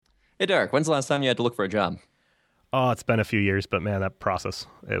Hey, Derek, when's the last time you had to look for a job? Oh, it's been a few years, but man, that process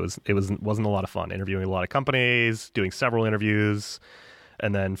wasn't a lot of fun. Interviewing a lot of companies, doing several interviews,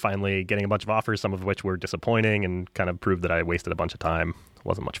 and then finally getting a bunch of offers, some of which were disappointing and kind of proved that I wasted a bunch of time. It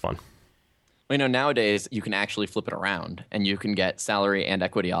wasn't much fun. Well, nowadays you can actually flip it around and you can get salary and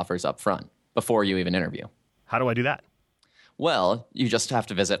equity offers up front before you even interview. How do I do that? Well, you just have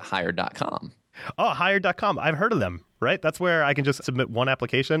to visit hired.com. Oh, hired.com. I've heard of them, right? That's where I can just submit one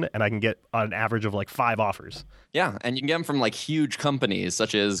application and I can get an average of like 5 offers. Yeah, and you can get them from like huge companies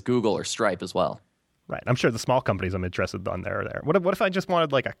such as Google or Stripe as well. Right. I'm sure the small companies I'm interested on there are there. What if I just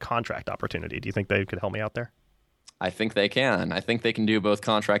wanted like a contract opportunity? Do you think they could help me out there? I think they can. I think they can do both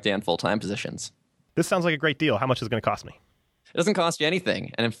contract and full-time positions. This sounds like a great deal. How much is it going to cost me? It doesn't cost you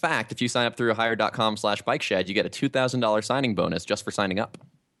anything. And in fact, if you sign up through hired.com/bikeshed, you get a $2,000 signing bonus just for signing up.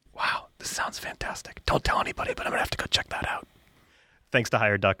 Wow, this sounds fantastic. Don't tell anybody, but I'm going to have to go check that out. Thanks to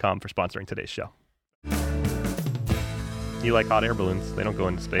hired.com for sponsoring today's show. You like hot air balloons? They don't go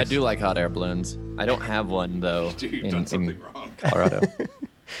into space. I do like hot air balloons. I don't have one, though, Dude, you've done something wrong. Colorado.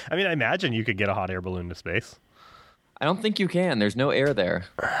 I mean, I imagine you could get a hot air balloon to space. I don't think you can. There's no air there.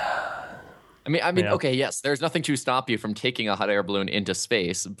 I mean, Yeah. Okay, yes, there's nothing to stop you from taking a hot air balloon into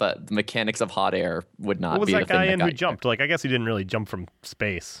space, but the mechanics of hot air would not What was be that the thing guy that in got who you jumped? Like, I guess he didn't really jump from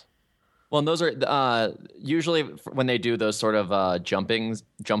space. Well, and those are usually when they do those sort of jump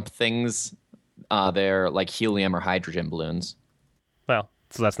things, they're like helium or hydrogen balloons. Well,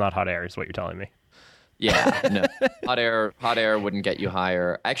 so that's not hot air is what you're telling me. Yeah, no. Hot air wouldn't get you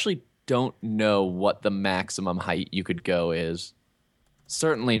higher. I actually don't know what the maximum height you could go is.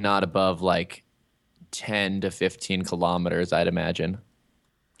 Certainly not above like 10 to 15 kilometers, I'd imagine.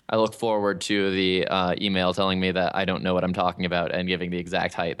 I look forward to the email telling me that I don't know what I'm talking about and giving the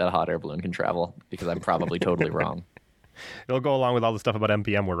exact height that a hot air balloon can travel, because I'm probably totally wrong. It'll go along with all the stuff about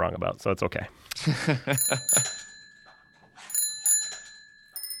NPM we're wrong about, so it's okay.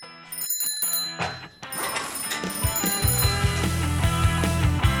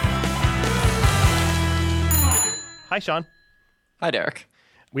 Hi, Sean. Hi, Derek.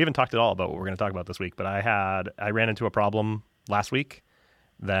 We haven't talked at all about what we're going to talk about this week, but I ran into a problem last week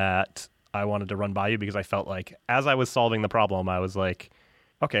that I wanted to run by you because I felt like as I was solving the problem, I was like,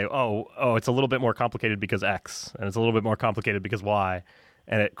 okay, it's a little bit more complicated because X, and it's a little bit more complicated because Y.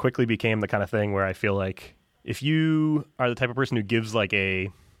 And it quickly became the kind of thing where I feel like if you are the type of person who gives like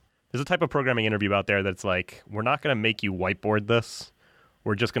there's a type of programming interview out there that's like, we're not going to make you whiteboard this.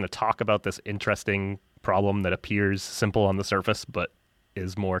 We're just going to talk about this interesting problem that appears simple on the surface, but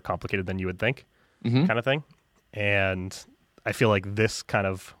is more complicated than you would think, kind of thing. And I feel like this kind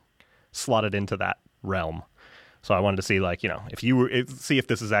of slotted into that realm. So I wanted to see, like, see if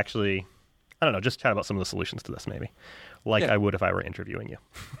this is actually, I don't know, just chat about some of the solutions to this maybe, like I would if I were interviewing you.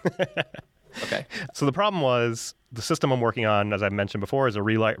 Okay. So the problem was the system I'm working on, as I mentioned before, is a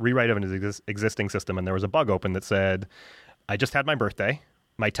rewrite of an existing system. And there was a bug open that said, I just had my birthday,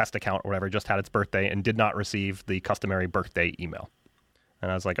 my test account or whatever just had its birthday and did not receive the customary birthday email. And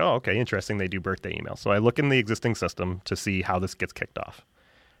I was like, oh, okay, interesting. They do birthday email. So I look in the existing system to see how this gets kicked off.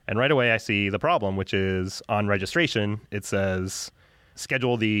 And right away I see the problem, which is on registration, it says,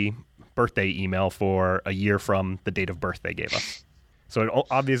 schedule the birthday email for a year from the date of birth they gave us. So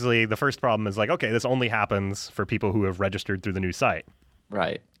obviously the first problem is like, okay, this only happens for people who have registered through the new site.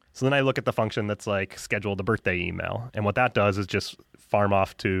 Right. So then I look at the function that's like, schedule the birthday email. And what that does is just farm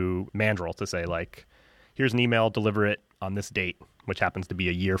off to Mandrill to say, like, here's an email, deliver it on this date, which happens to be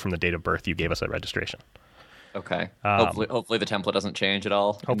a year from the date of birth you gave us at registration. Okay. Hopefully the template doesn't change at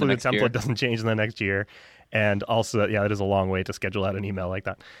all. Hopefully the template doesn't change in the next year. And also, yeah, it is a long way to schedule out an email like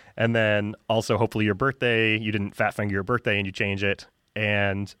that. And then also, hopefully your birthday, you didn't fat finger your birthday and you change it.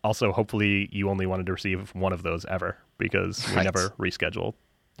 And also, hopefully you only wanted to receive one of those ever, because we never reschedule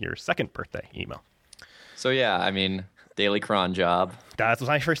your second birthday email. So yeah, I mean, daily cron job. That's what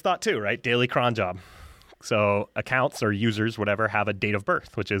I first thought too, right? Daily cron job. So accounts or users, whatever, have a date of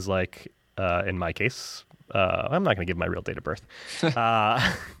birth, which is like, in my case, I'm not going to give my real date of birth,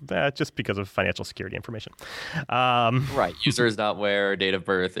 just because of financial security information. Right. Users.where, date of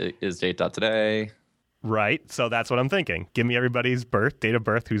birth is date.today. Right. So that's what I'm thinking. Give me everybody's date of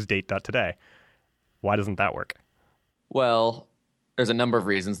birth, whose date.today. Why doesn't that work? Well, there's a number of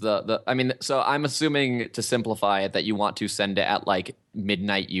reasons. So I'm assuming, to simplify it, that you want to send it at like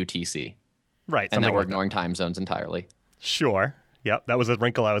midnight UTC. Right. And then we're like ignoring time zones entirely. Sure. Yep. That was a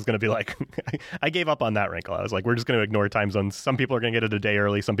wrinkle I was going to be like, I gave up on that wrinkle. I was like, we're just going to ignore time zones. Some people are going to get it a day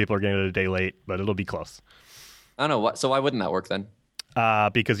early. Some people are going to get it a day late, but it'll be close. I don't know. So why wouldn't that work then?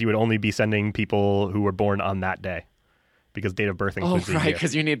 Because you would only be sending people who were born on that day. because date of birth Oh, includes a right, year.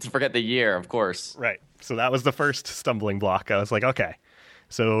 because you need to forget the year, of course. Right. So that was the first stumbling block. I was like, okay,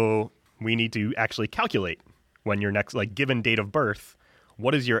 so we need to actually calculate when your next, like, given date of birth,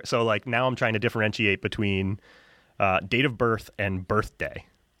 what is your, so like now I'm trying to differentiate between date of birth and birthday,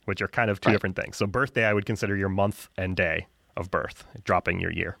 which are kind of two different things. So birthday, I would consider your month and day of birth, dropping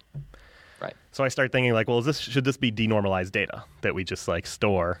your year. Right. So I start thinking like, well, should this be denormalized data that we just like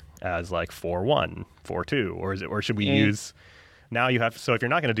store as like 4-1, 4-2, or should we use, now you have, so if you're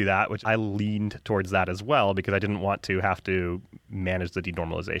not going to do that, which I leaned towards that as well, because I didn't want to have to manage the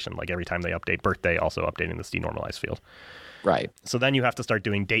denormalization, like every time they update birthday, also updating this denormalized field. Right. So then you have to start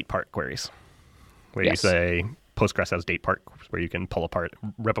doing date part queries, where you say Postgres has date part, where you can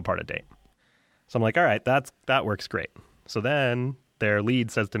rip apart a date. So I'm like, all right, that works great. So then their lead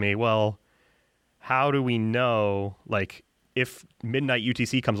says to me, well, how do we know, like, if midnight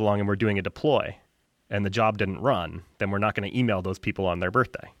UTC comes along and we're doing a deploy and the job didn't run, then we're not going to email those people on their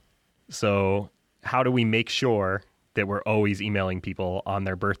birthday. So how do we make sure that we're always emailing people on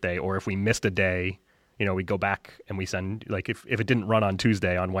their birthday? Or if we missed a day, we go back and we send, like, if it didn't run on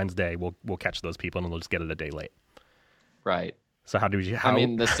Tuesday, on Wednesday, we'll catch those people and we'll just get it a day late. Right. So how? I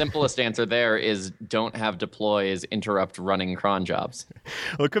mean, the simplest answer there is don't have deploys interrupt running cron jobs.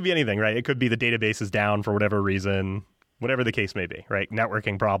 Well, it could be anything, right? It could be the database is down for whatever reason, whatever the case may be, right?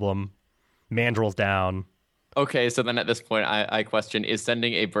 Networking problem, Mandrel's down. Okay, so then at this point, I question, is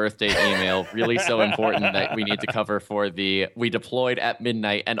sending a birthday email really so important that we need to cover for we deployed at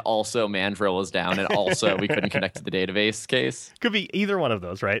midnight and also Mandrill was down and also we couldn't connect to the database case? Could be either one of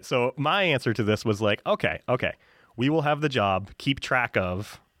those, right? So my answer to this was like, okay. We will have the job keep track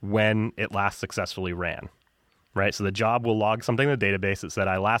of when it last successfully ran, right? So the job will log something in the database that said,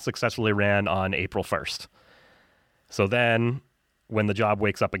 I last successfully ran on April 1st. So then when the job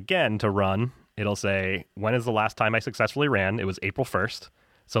wakes up again to run, it'll say, when is the last time I successfully ran? It was April 1st.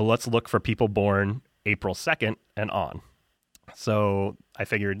 So let's look for people born April 2nd and on. So I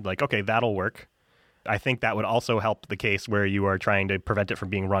figured, like, okay, that'll work. I think that would also help the case where you are trying to prevent it from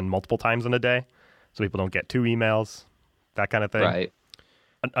being run multiple times in a day, so people don't get 2 emails, that kind of thing. Right.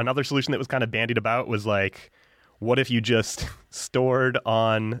 Another solution that was kind of bandied about was like, what if you just stored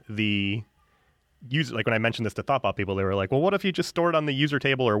on the user, like when I mentioned this to ThoughtBot people, they were like, well, what if you just stored on the user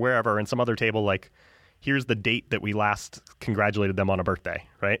table or wherever in some other table, like, here's the date that we last congratulated them on a birthday,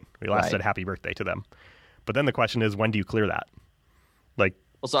 right? We last said happy birthday to them. But then the question is, when do you clear that? Like,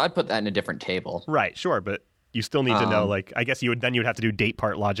 well, so I'd put that in a different table. Right, sure, but you still need to know, like, I guess you'd have to do date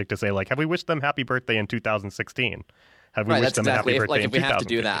part logic to say, like, have we wished them happy birthday in 2016? Have we wished them a happy birthday in 2015? If we have to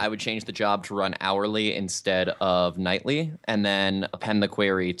do that, I would change the job to run hourly instead of nightly, and then append the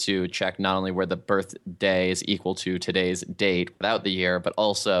query to check not only where the birthday is equal to today's date without the year, but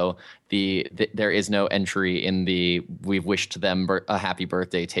also there is no entry in the we've wished them a happy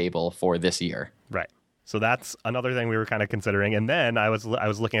birthday table for this year. Right. So that's another thing we were kind of considering. And then I was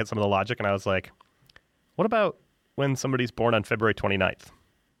looking at some of the logic, and I was like, what about when somebody's born on February 29th?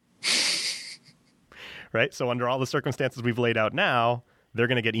 Right? So under all the circumstances we've laid out now, they're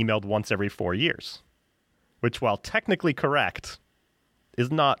going to get emailed once every 4 years, which, while technically correct,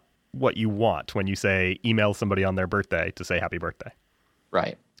 is not what you want when you say email somebody on their birthday to say happy birthday.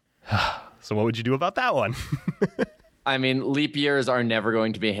 Right. So what would you do about that one? I mean, leap years are never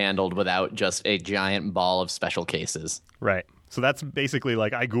going to be handled without just a giant ball of special cases. Right. So that's basically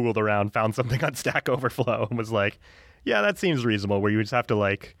like, I Googled around, found something on Stack Overflow and was like, yeah, that seems reasonable, where you just have to,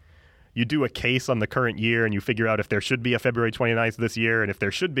 like, you do a case on the current year and you figure out if there should be a February 29th this year. And if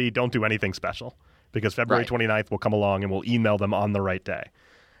there should be, don't do anything special, because February 29th will come along and we'll email them on the right day.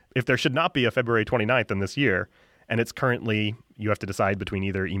 If there should not be a February 29th in this year, and it's currently, you have to decide between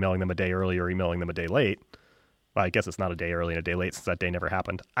either emailing them a day early or emailing them a day late. Well, I guess it's not a day early and a day late since that day never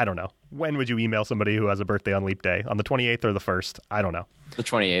happened. I don't know. When would you email somebody who has a birthday on leap day? On the 28th or the 1st? I don't know. The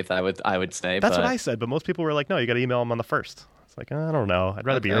 28th, I would say. That's what I said, but most people were like, no, you got to email them on the 1st. It's like, I don't know. I'd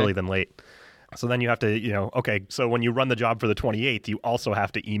rather be early than late. So then you have to, okay, so when you run the job for the 28th, you also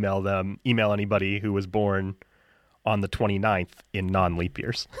have to email anybody who was born on the 29th in non-leap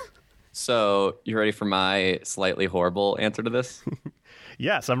years. So you ready for my slightly horrible answer to this?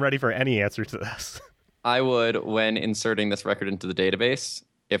 Yes, I'm ready for any answer to this. I would, when inserting this record into the database,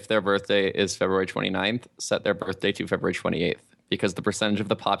 if their birthday is February 29th, set their birthday to February 28th, because the percentage of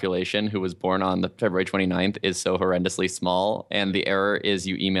the population who was born on the February 29th is so horrendously small, and the error is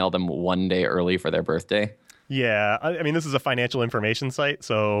you email them one day early for their birthday. Yeah, I mean, this is a financial information site,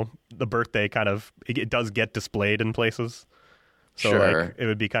 so the birthday kind of, it does get displayed in places. So sure. Like, it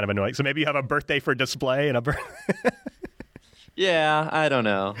would be kind of annoying. So maybe you have a birthday for display and a birthday. Yeah, I don't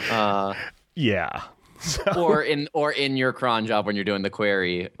know. Yeah. or in your cron job when you're doing the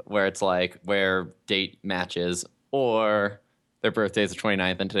query where it's like where date matches or their birthday is the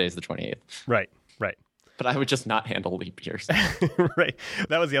 29th and today's the 28th. Right. But I would just not handle leap years. Right.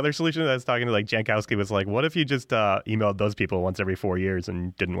 That was the other solution. I was talking to like Jankowski was like, what if you just emailed those people once every 4 years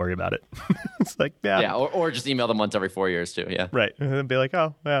and didn't worry about it? It's like, yeah, or just email them once every 4 years too. Yeah. Right. And then be like,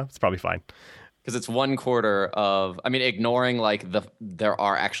 oh, yeah, it's probably fine. Because it's 1/4 of, I mean, ignoring like there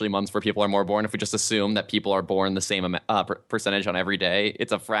are actually months where people are more born. If we just assume that people are born the same percentage on every day,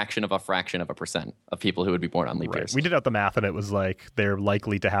 it's a fraction of a percent of people who would be born on leap years. We did out the math, and it was like they're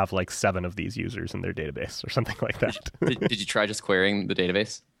likely to have like 7 of these users in their database or something like that. Did you try just querying the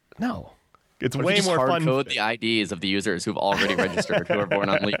database? No. It's way more fun. Code the IDs of the users who've already registered who are born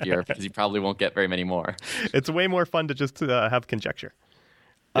on leap year, because you probably won't get very many more. It's way more fun to just have conjecture.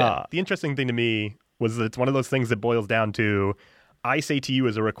 Yeah. The interesting thing to me was that it's one of those things that boils down to, I say to you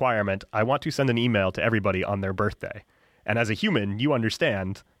as a requirement, I want to send an email to everybody on their birthday. And as a human, you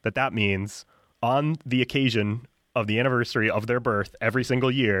understand that that means on the occasion of the anniversary of their birth every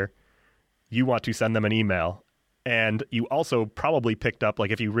single year, you want to send them an email. And you also probably picked up,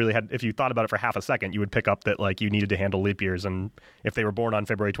 like if you thought about it for half a second, you would pick up that like you needed to handle leap years. And if they were born on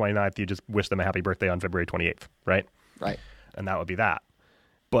February 29th, you just wish them a happy birthday on February 28th, right? Right. And that would be that.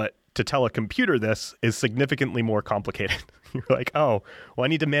 But to tell a computer this is significantly more complicated. You're like, oh, well, I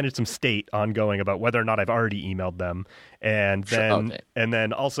need to manage some state ongoing about whether or not I've already emailed them. And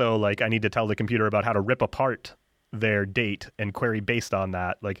then also like I need to tell the computer about how to rip apart their date and query based on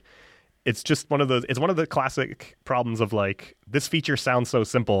that. Like it's just one of the classic problems of like, this feature sounds so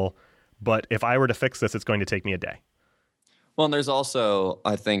simple, but if I were to fix this, it's going to take me a day. Well, and there's also,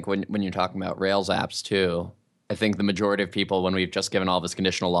 I think when you're talking about Rails apps too, I think the majority of people, when we've just given all this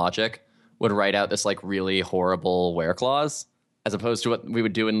conditional logic, would write out this like really horrible where clause, as opposed to what we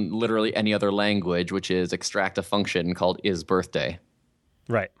would do in literally any other language, which is extract a function called isBirthday.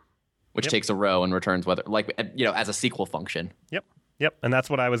 Right. Which takes a row and returns whether, like, you know, as a SQL function. Yep. And that's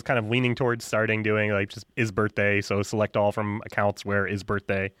what I was kind of leaning towards starting doing, like just isBirthday. So select all from accounts where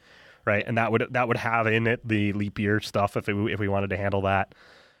isBirthday, right? And that would have in it the leap year stuff if we wanted to handle that.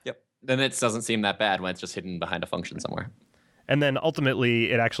 Then it doesn't seem that bad when it's just hidden behind a function somewhere. And then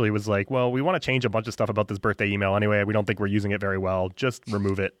ultimately, it actually was like, well, we want to change a bunch of stuff about this birthday email anyway. We don't think we're using it very well. Just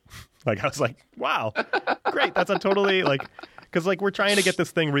remove it. Like, I was like, wow, great. That's a totally, like, because, like, we're trying to get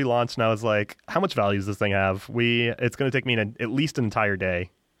this thing relaunched. And I was like, how much value does this thing have? It's going to take me at least an entire day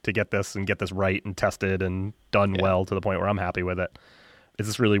to get this right and tested and done well to the point where I'm happy with it. Is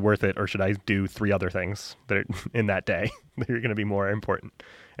this really worth it? Or should I do 3 other things that are in that day that are going to be more important?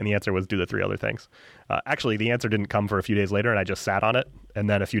 And the answer was do the 3 other things. Actually, the answer didn't come for a few days later, and I just sat on it. And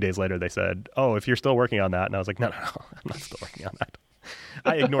then a few days later, they said, oh, if you're still working on that. And I was like, no, I'm not still working on that.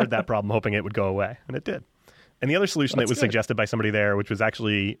 I ignored that problem, hoping it would go away. And it did. And the other solution that was suggested by somebody there, which was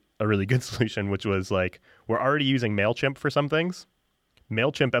actually a really good solution, which was like, we're already using MailChimp for some things.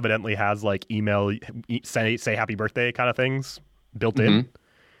 MailChimp evidently has like email, say happy birthday kind of things built in.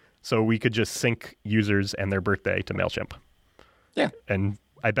 So we could just sync users and their birthday to MailChimp. Yeah. And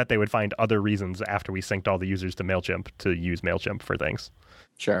I bet they would find other reasons after we synced all the users to MailChimp to use MailChimp for things.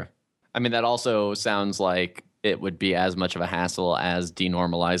 Sure. I mean, that also sounds like it would be as much of a hassle as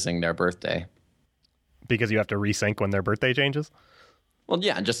denormalizing their birthday. Because you have to resync when their birthday changes? Well,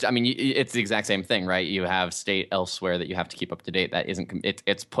 yeah, it's the exact same thing, right? You have state elsewhere that you have to keep up to date. That isn't,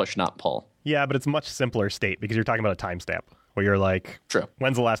 it's push, not pull. Yeah, but it's much simpler state because you're talking about a timestamp where you're like, true.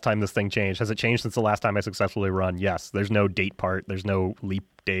 When's the last time this thing changed? Has it changed since the last time I successfully run? Yes. There's no date part. There's no leap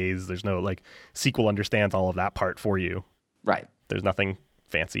days. There's no, like, SQL understands all of that part for you. Right. There's nothing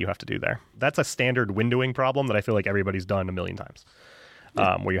fancy you have to do there. That's a standard windowing problem that I feel like everybody's done a million times,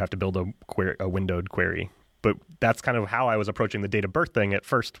 where you have to build a windowed query. But that's kind of how I was approaching the date of birth thing at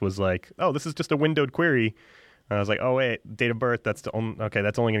first, was like, oh, this is just a windowed query. And I was like, oh, wait, date of birth, that's only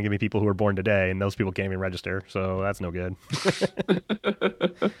going to give me people who were born today, and those people can't even register, so that's no good.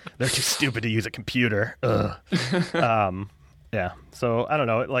 They're too stupid to use a computer. Yeah, so I don't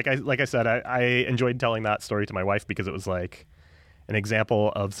know. Like I said, I enjoyed telling that story to my wife because it was like an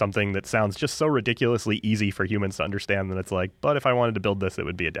example of something that sounds just so ridiculously easy for humans to understand that it's like, but if I wanted to build this, it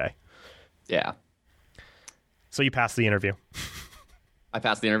would be a day. Yeah. So you passed the interview. I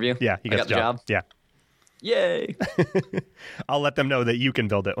passed the interview? Yeah, you got the job. Yeah. Yay. I'll let them know that you can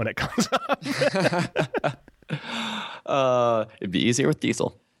build it when it comes up. It'd be easier with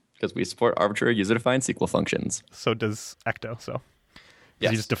Diesel because we support arbitrary user-defined SQL functions. So does Ecto. So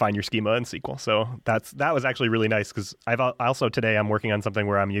yes. You just define your schema in SQL. So that was actually really nice because I'm working on something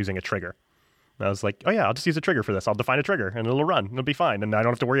where I'm using a trigger. I was like, oh yeah, I'll just use a trigger for this. I'll define a trigger and it'll run. It'll be fine. And I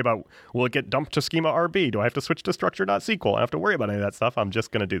don't have to worry about, will it get dumped to schema RB? Do I have to switch to structure.sql? I don't have to worry about any of that stuff. I'm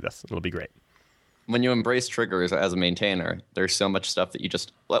just going to do this. It'll be great. When you embrace triggers as a maintainer, there's so much stuff that you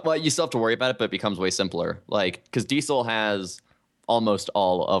just, well, you still have to worry about it, but it becomes way simpler. Like, because Diesel has almost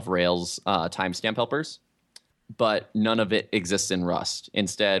all of Rails timestamp helpers, but none of it exists in Rust.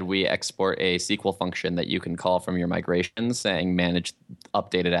 Instead, we export a SQL function that you can call from your migration saying manage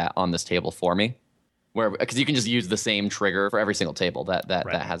updated at on this table for me. Because you can just use the same trigger for every single table that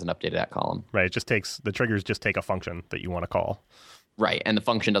has an updated at column. Right. The triggers just take a function that you want to call. Right. And the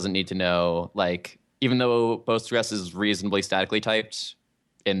function doesn't need to know, like, even though Postgres is reasonably statically typed,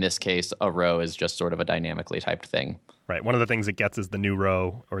 in this case, a row is just sort of a dynamically typed thing. Right. One of the things it gets is the new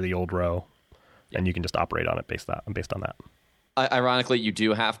row or the old row. And you can just operate on it based on that. Ironically, you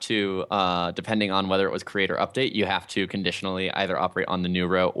do have to, depending on whether it was create or update, you have to conditionally either operate on the new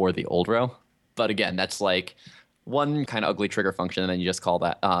row or the old row. But again, that's like one kind of ugly trigger function, and then you just call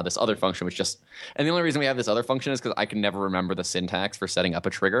that this other function, which just... And the only reason we have this other function is because I can never remember the syntax for setting up a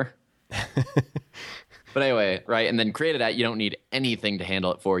trigger. But anyway, right? And then created at, you don't need anything to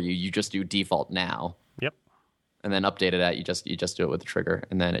handle it for you. You just do default now. Yep. And then updated at, you just do it with the trigger,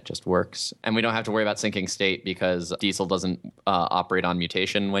 and then it just works. And we don't have to worry about syncing state because Diesel doesn't operate on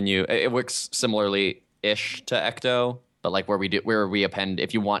mutation when you... It works similarly-ish to Ecto, but like where we append,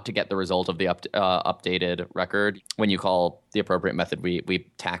 if you want to get the result of the updated record, when you call the appropriate method, we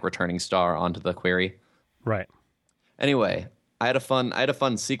tack returning star onto the query. Right. Anyway, I had a fun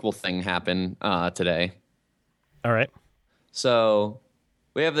SQL thing happen today. All right. So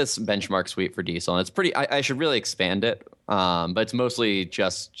we have this benchmark suite for Diesel, and it's pretty. I should really expand it, but it's mostly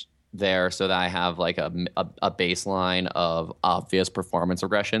just there so that I have like a baseline of obvious performance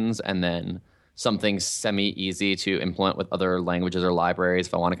regressions, and then something semi-easy to implement with other languages or libraries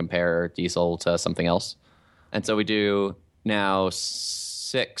if I want to compare Diesel to something else. And so we do now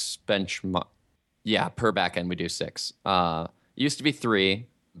 6 benchmark. Yeah, per backend we do 6. It used to be 3,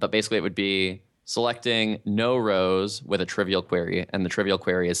 but basically it would be selecting no rows with a trivial query, and the trivial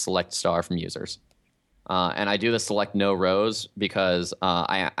query is select star from users. And I do the select no rows because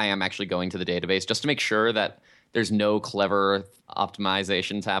I am actually going to the database just to make sure that there's no clever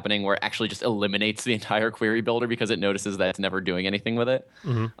optimizations happening where it actually just eliminates the entire query builder because it notices that it's never doing anything with it.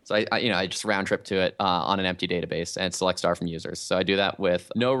 Mm-hmm. So I just round trip to it on an empty database and select star from users. So I do that with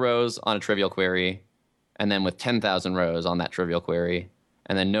no rows on a trivial query, and then with 10,000 rows on that trivial query,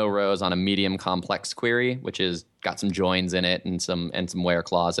 and then no rows on a medium complex query, which is got some joins in it and some where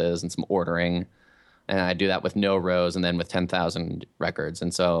clauses and some ordering. And I do that with no rows and then with 10,000 records.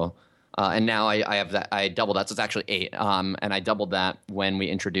 And so, and now I have that, I doubled that. So it's actually 8. And I doubled that when we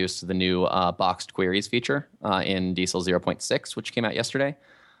introduced the new boxed queries feature in Diesel 0.6, which came out yesterday,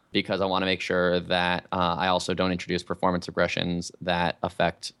 because I want to make sure that I also don't introduce performance regressions that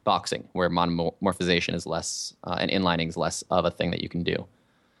affect boxing, where monomorphization is less and inlining is less of a thing that you can do.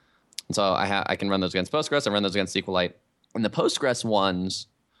 And so I can run those against Postgres. I run those against SQLite. And the Postgres ones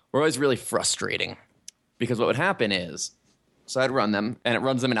were always really frustrating because what would happen is, so I'd run them, and it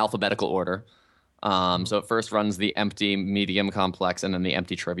runs them in alphabetical order. So it first runs the empty, medium complex, and then the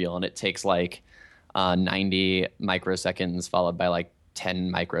empty trivial, and it takes like 90 microseconds followed by like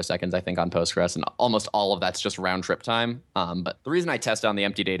 10 microseconds, I think, on Postgres, and almost all of that's just round trip time. But the reason I test on the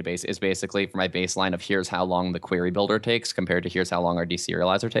empty database is basically for my baseline of here's how long the query builder takes compared to here's how long our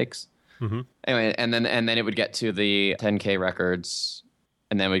deserializer takes. Mm-hmm. Anyway, and then it would get to the 10K records,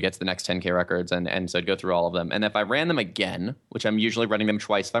 and then we get to the next 10K records, and so I'd go through all of them. And if I ran them again, which I'm usually running them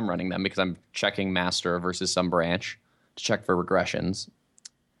twice if I'm running them because I'm checking master versus some branch to check for regressions.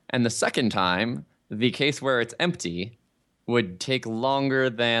 And the second time, the case where it's empty would take longer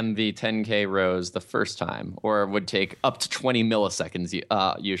than the 10K rows the first time, or would take up to 20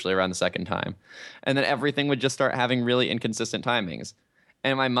 milliseconds usually around the second time. And then everything would just start having really inconsistent timings.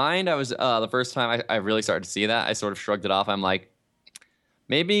 And in my mind, I was the first time I really started to see that, I sort of shrugged it off. I'm like,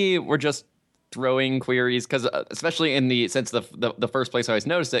 maybe we're just throwing queries, because especially in since the first place I always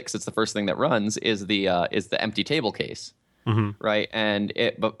noticed it, because it's the first thing that runs, is the empty table case, mm-hmm. right? And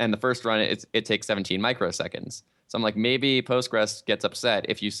the first run it takes 17 microseconds. So I'm like, maybe Postgres gets upset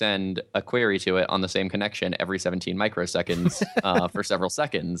if you send a query to it on the same connection every 17 microseconds for several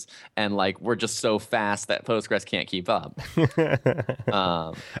seconds. And like, we're just so fast that Postgres can't keep up.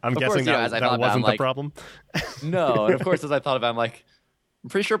 I'm guessing that wasn't the problem. No. And of course, as I thought about it, I'm like, I'm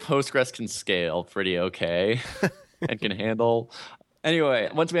pretty sure Postgres can scale pretty okay and can handle. Anyway,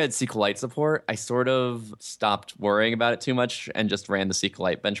 once we had SQLite support, I sort of stopped worrying about it too much and just ran the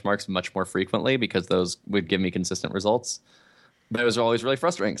SQLite benchmarks much more frequently because those would give me consistent results. But it was always really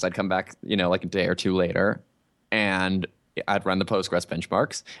frustrating because I'd come back, like a day or two later, and I'd run the Postgres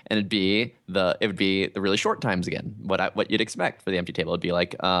benchmarks, and it would be the really short times again. What you'd expect for the empty table. It'd be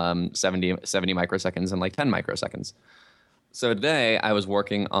like 70 microseconds and like 10 microseconds. So today I was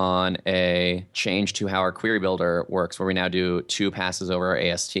working on a change to how our query builder works, where we now do 2 passes over our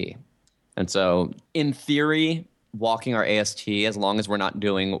AST. And so in theory, walking our AST, as long as we're not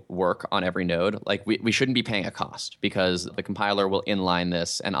doing work on every node, like we shouldn't be paying a cost, because the compiler will inline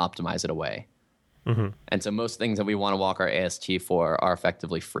this and optimize it away. Mm-hmm. And so most things that we want to walk our AST for are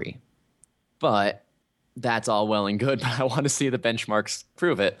effectively free. But that's all well and good, but I want to see the benchmarks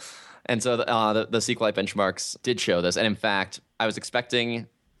prove it. And so the SQLite benchmarks did show this. And in fact, I was expecting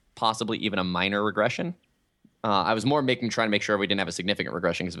possibly even a minor regression. I was more trying to make sure we didn't have a significant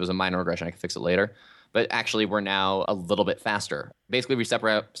regression, because if it was a minor regression, I could fix it later. But actually, we're now a little bit faster. Basically, we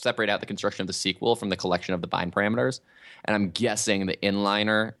separate out the construction of the SQL from the collection of the bind parameters. And I'm guessing the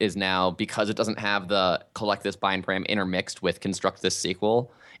inliner is now, because it doesn't have the collect this bind param intermixed with construct this SQL,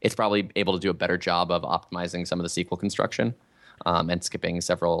 it's probably able to do a better job of optimizing some of the SQL construction and skipping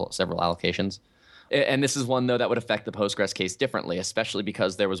several allocations. And this is one, though, that would affect the Postgres case differently, especially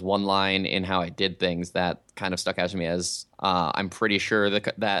because there was one line in how I did things that kind of stuck out to me as I'm pretty sure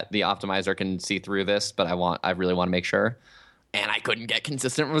that the optimizer can see through this, but I really want to make sure. And I couldn't get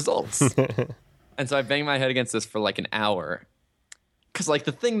consistent results. And so I banged my head against this for like an hour. Because like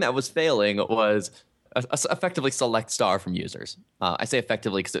the thing that was failing was effectively select star from users. I say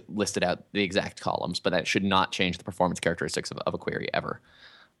effectively because it listed out the exact columns, but that should not change the performance characteristics of a query ever.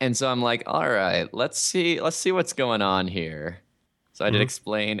 And so I'm like, all right, let's see what's going on here. So I did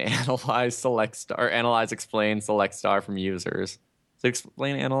explain, analyze, select star, analyze, explain, select star from users. So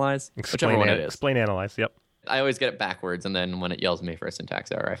explain, analyze, whichever one it is. Explain, analyze. Yep. I always get it backwards, and then when it yells at me for a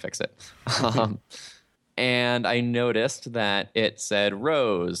syntax error, I fix it. And I noticed that it said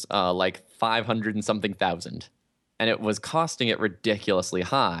rows, like 500 and something thousand. And it was costing it ridiculously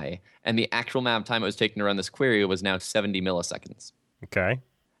high. And the actual amount of time it was taking to run this query was now 70 milliseconds. Okay.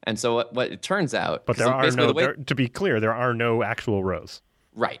 And so what it turns out... But there are to be clear, there are no actual rows.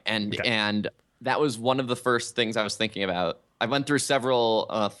 Right. And that was one of the first things I was thinking about. I went through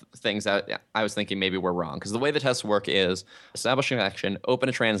several things that I was thinking maybe were wrong. Because the way the tests work is establish an action, open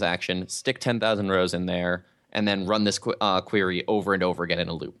a transaction, stick 10,000 rows in there, and then run this query over and over again in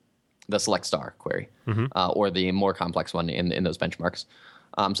a loop. The select star query, or the more complex one in those benchmarks.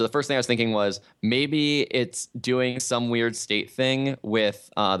 So the first thing I was thinking was maybe it's doing some weird state thing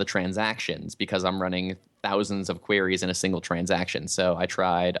with the transactions, because I'm running thousands of queries in a single transaction. So I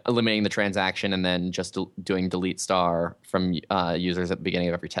tried eliminating the transaction and then just doing delete star from users at the beginning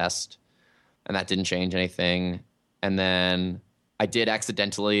of every test. And that didn't change anything. And then I did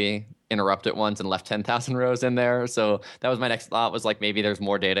accidentally interrupt it once and left 10,000 rows in there. So that was my next thought, was like, maybe there's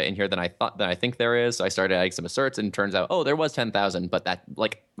more data in here than I think there is. So I started adding some asserts, and it turns out, there was 10,000, but that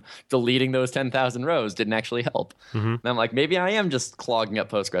like deleting those 10,000 rows didn't actually help. And I'm like, maybe I am just clogging up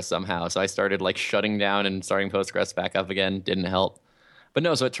Postgres somehow. So I started like shutting down and starting Postgres back up again. Didn't help. But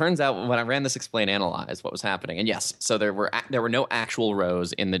no, so it turns out when I ran this explain analyze, what was happening, and yes, so there were no actual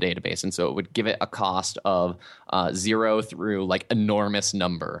rows in the database, and so it would give it a cost of 0 through like enormous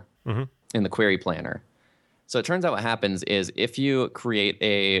number in the query planner. So it turns out what happens is if you create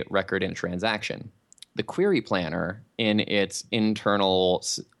a record in a transaction, the query planner in its internal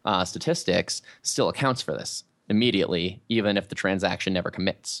statistics still accounts for this immediately, even if the transaction never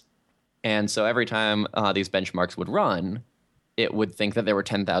commits. And so every time these benchmarks would run, it would think that there were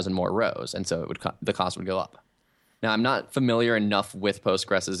 10,000 more rows, and so the cost would go up. Now, I'm not familiar enough with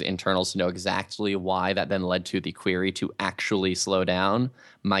Postgres's internals to know exactly why that then led to the query to actually slow down.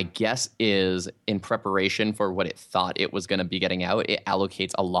 My guess is in preparation for what it thought it was going to be getting out, it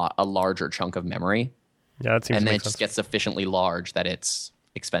allocates a larger chunk of memory. Yeah, that seems and to then make it just sense. gets sufficiently large that it's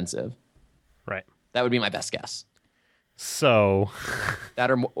expensive. Right. That would be my best guess. So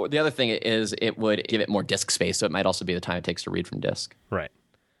That or the other thing is it would give it more disk space, so it might also be the time it takes to read from disk. right.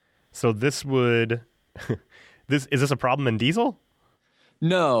 So this would is this a problem in Diesel?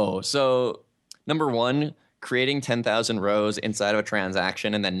 No. So number one, creating 10,000 rows inside of a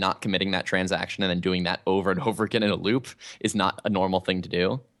transaction and then not committing that transaction and then doing that over and over again in a loop is not a normal thing to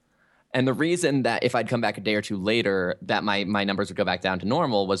do. And the reason that if I'd come back a day or two later, that my numbers would go back down to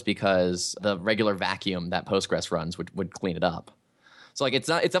normal was because the regular vacuum that Postgres runs would clean it up. So like it's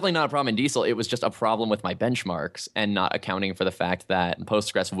definitely not a problem in Diesel. It was just a problem with my benchmarks and not accounting for the fact that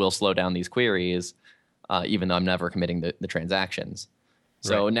Postgres will slow down these queries, even though I'm never committing the transactions.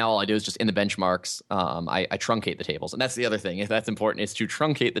 So Right. now all I do is just in the benchmarks, I truncate the tables. And that's the other thing, if that's important, is to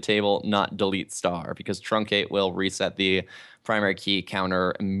truncate the table, not delete star, because truncate will reset the primary key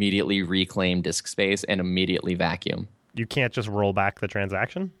counter, immediately reclaim disk space, and immediately vacuum. You can't just roll back the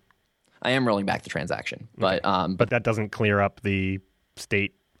transaction? I am rolling back the transaction, but But that doesn't clear up the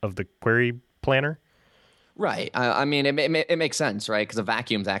state of the query planner? right. I mean, it makes sense, right? Because a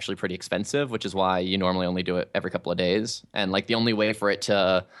vacuum's actually pretty expensive, which is why you normally only do it every couple of days. And like the only way for it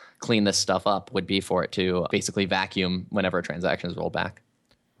to clean this stuff up would be for it to basically vacuum whenever a transaction is rolled back.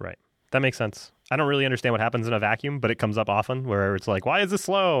 Right. That makes sense. I don't really understand what happens in a vacuum, but it comes up often where it's like, why is this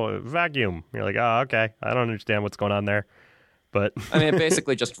slow? Vacuum. You're like, oh, okay. I don't understand what's going on there. But I mean, it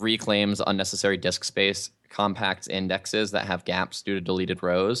basically just reclaims unnecessary disk space, compacts indexes that have gaps due to deleted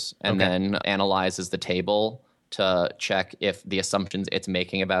rows, and then analyzes the table to check if the assumptions it's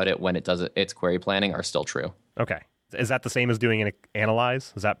making about it when it does its query planning are still true. okay. Is that the same as doing an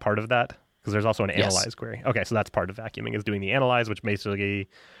analyze? Is that part of that? Because there's also an Yes. analyze query. Okay, so that's part of vacuuming is doing the analyze, which basically,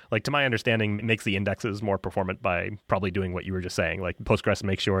 like to my understanding, makes the indexes more performant by probably doing what you were just saying. Like Postgres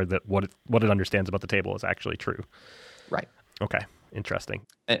makes sure that what it understands about the table is actually true. Right. Okay, interesting.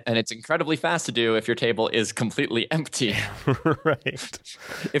 And it's incredibly fast to do if your table is completely empty. Right.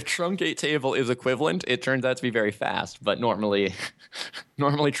 If truncate table is equivalent, it turns out to be very fast, but normally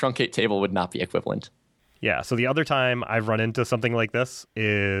truncate table would not be equivalent. Yeah, so the other time I've run into something like this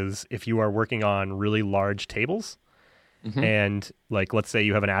is if you are working on really large tables and like let's say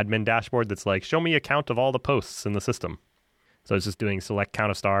you have an admin dashboard that's like show me a count of all the posts in the system. So it's just doing select count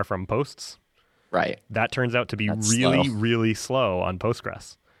of star from posts. Right. That turns out to be That's really, slow. really slow on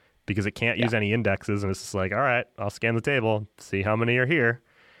Postgres because it can't use any indexes. And it's just like, all right, I'll scan the table, see how many are here.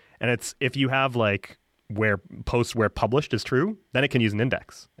 And it's if you have like where posts where published is true, then it can use an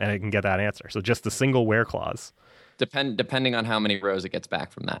index and it can get that answer. So just the single where clause. Depending on how many rows it gets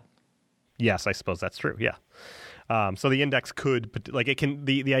back from that. Yes, I suppose that's true. Yeah. So the index could like it can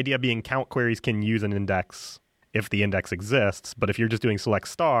the idea being count queries can use an index if the index exists. But if you're just doing select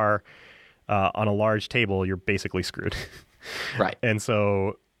star on a large table, you're basically screwed. Right. And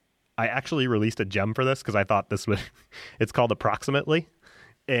so I actually released a gem for this because I thought this would, it's called approximately.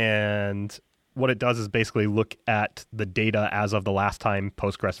 And what it does is basically look at the data as of the last time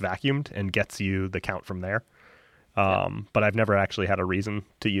Postgres vacuumed and gets you the count from there. But I've never actually had a reason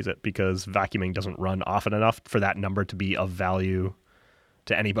to use it because vacuuming doesn't run often enough for that number to be of value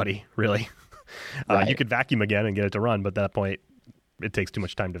to anybody, really. Right. You could vacuum again and get it to run, but at that point, it takes too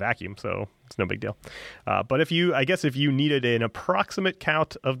much time to vacuum, so it's no big deal. But if you needed an approximate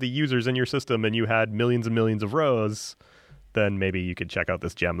count of the users in your system and you had millions and millions of rows, then maybe you could check out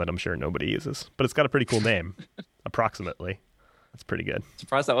this gem that I'm sure nobody uses. But it's got a pretty cool name, approximately. That's pretty good.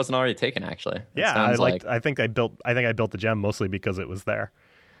 Surprised that wasn't already taken, actually. It Yeah, sounds I think I built the gem mostly because it was there.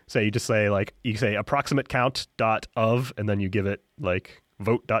 So you just say approximate count dot of, and then you give it like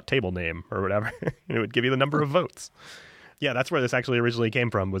vote dot table name or whatever, and it would give you the number of votes. Yeah, that's where this actually originally came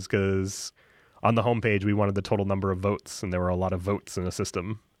from, was because on the homepage we wanted the total number of votes, and there were a lot of votes in a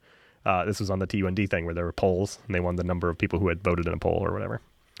system. This was on the TUND thing where there were polls, and they wanted the number of people who had voted in a poll or whatever.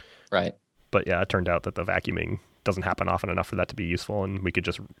 right. But yeah, it turned out that the vacuuming doesn't happen often enough for that to be useful, and we could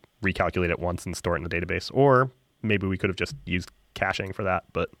just recalculate it once and store it in the database. Or maybe we could have just used caching for that,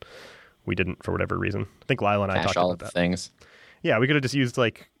 but we didn't for whatever reason. I think Lila and I Cache talked all about of that. the things. Yeah, we could have just used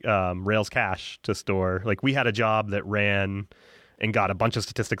like Rails cache to store. Like we had a job that ran and got a bunch of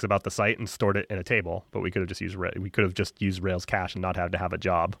statistics about the site and stored it in a table, but we could have just used Rails cache and not have to have a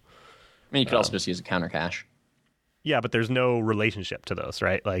job. I mean, you could also just use a counter cache. Yeah, but there's no relationship to those,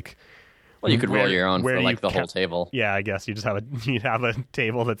 right? Like, Well, you could roll your own where for do like you the whole count? table. Yeah, I guess you just have you'd have a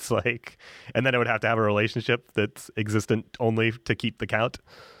table that's like, and then it would have to have a relationship that's existent only to keep the count.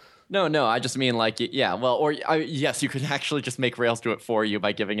 No, I just mean like, yeah, well, yes, you could actually just make Rails do it for you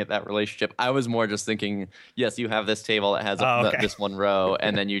by giving it that relationship. I was more just thinking, yes, you have this table that has this one row,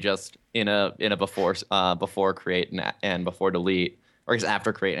 and then you just in a before create and before delete, or just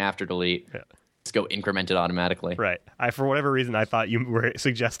after create and after delete, just go increment it automatically. Right. For whatever reason, I thought you were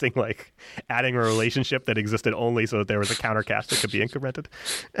suggesting like adding a relationship that existed only so that there was a counter cache that could be incremented,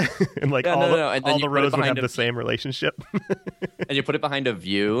 and like Yeah, all no. And then all you the put it rows would behind have a- the same relationship. And you put it behind a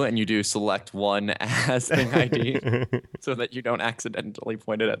view, and you do select one as thing ID, so that you don't accidentally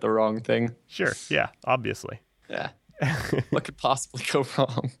point it at the wrong thing. Sure. Yeah. Obviously. Yeah. What could possibly go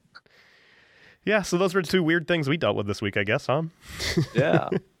wrong? Yeah. So those were two weird things we dealt with this week, I guess, huh? Yeah.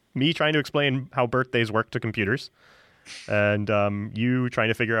 Me trying to explain how birthdays work to computers, and you trying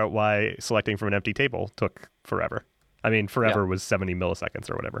to figure out why selecting from an empty table took forever. I mean, forever was 70 milliseconds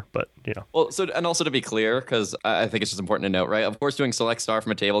or whatever, but Well, and also to be clear, because I think it's just important to note, right? Of course, doing select star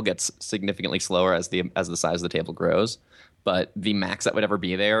from a table gets significantly slower as the size of the table grows, but the max that would ever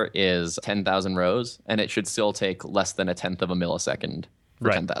be there is 10,000 rows, and it should still take less than a tenth of a millisecond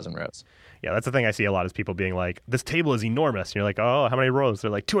for 10,000 rows. Yeah, that's the thing I see a lot is people being like, "This table is enormous." And you're like, "Oh, how many rows?"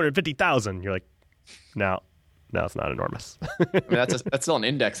 They're like 250,000. You're like, "No, it's not enormous." I mean, that's still an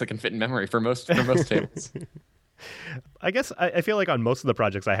index that can fit in memory for most tables. I guess I feel like on most of the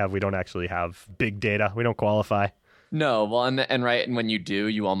projects I have, we don't actually have big data. We don't qualify. No, well, and when you do,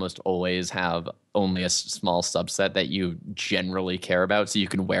 you almost always have only a small subset that you generally care about, so you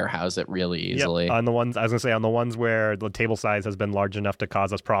can warehouse it really easily. Yep. On the ones where the table size has been large enough to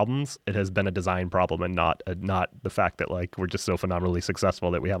cause us problems, it has been a design problem and not the fact that like we're just so phenomenally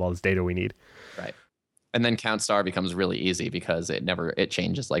successful that we have all this data we need. Right. And then count star becomes really easy because it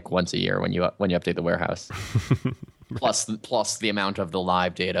changes like once a year when you update the warehouse. plus the amount of the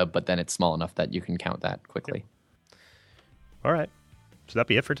live data, but then it's small enough that you can count that quickly. Yep. All right. Should that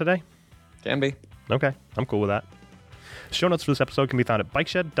be it for today? Can be. Okay, I'm cool with that. Show notes for this episode can be found at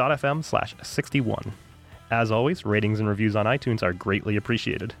bikeshed.fm/61. As always, ratings and reviews on iTunes are greatly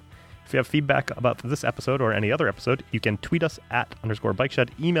appreciated. If you have feedback about this episode or any other episode, you can tweet us at _bikeshed,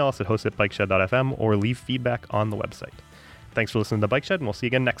 email us at host@bikeshed.fm, or leave feedback on the website. Thanks for listening to Bike Shed, and we'll see you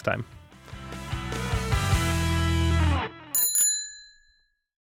again next time.